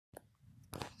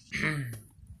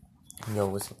Yo,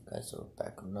 what's up, guys? So we're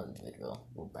back with another video.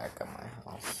 We're back at my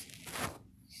house,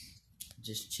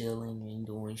 just chilling, ain't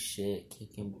doing shit,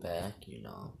 kicking back,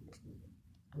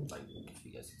 Like, if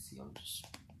you guys can see, I'm just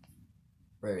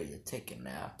ready to take a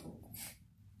nap.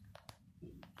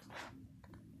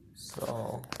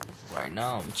 So right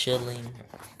now I'm chilling.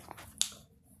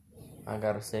 I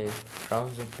gotta say,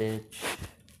 Trump's a bitch.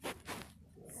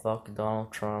 Fuck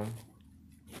Donald Trump.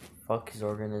 Fuck his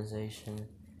organization.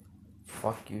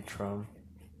 Fuck you, Trump.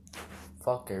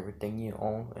 Fuck everything you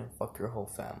own and fuck your whole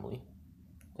family.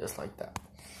 Just like that.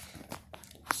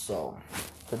 So,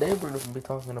 today we're going to be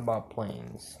talking about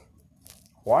planes.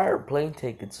 Why are plane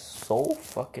tickets so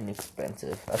fucking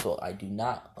expensive? That's what I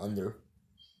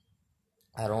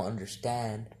don't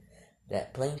understand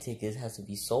that plane tickets has to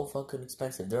be so fucking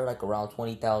expensive. They're like around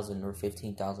 20,000 or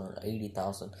 15,000 or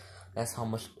 80,000. That's how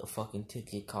much a fucking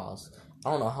ticket costs.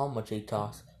 I don't know how much they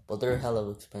cost, but they're hella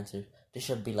expensive. They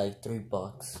should be like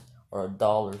 $3 or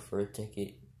 $1 for a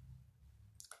ticket.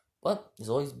 But there's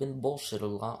always been bullshit a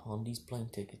lot on these plane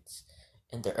tickets.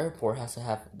 And the airport has to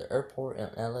have the airport in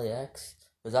LAX,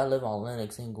 because I live on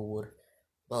Lenox, Inglewood.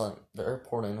 But the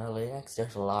airport in LAX,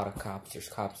 there's a lot of cops. There's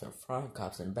cops in front,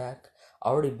 cops in back.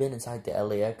 I already been inside the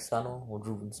LAX tunnel, or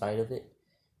drove inside of it,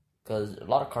 because a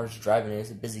lot of cars are driving it.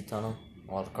 It's a busy tunnel.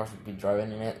 A lot of cars will be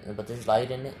driving in it, but there's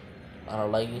light in it. I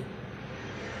don't like it.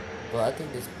 But I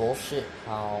think it's bullshit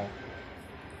how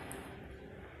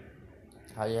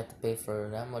you have to pay for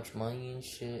that much money and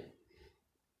shit.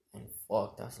 And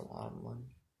fuck, that's a lot of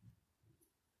money.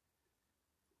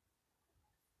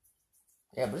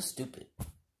 Yeah, but it's stupid.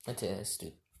 It's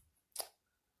stupid.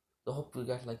 So hope you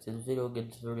guys like this video.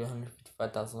 Get this video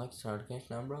 155,000 likes. Turn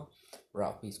notification on, bro. We're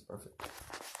out. Peace. Perfect.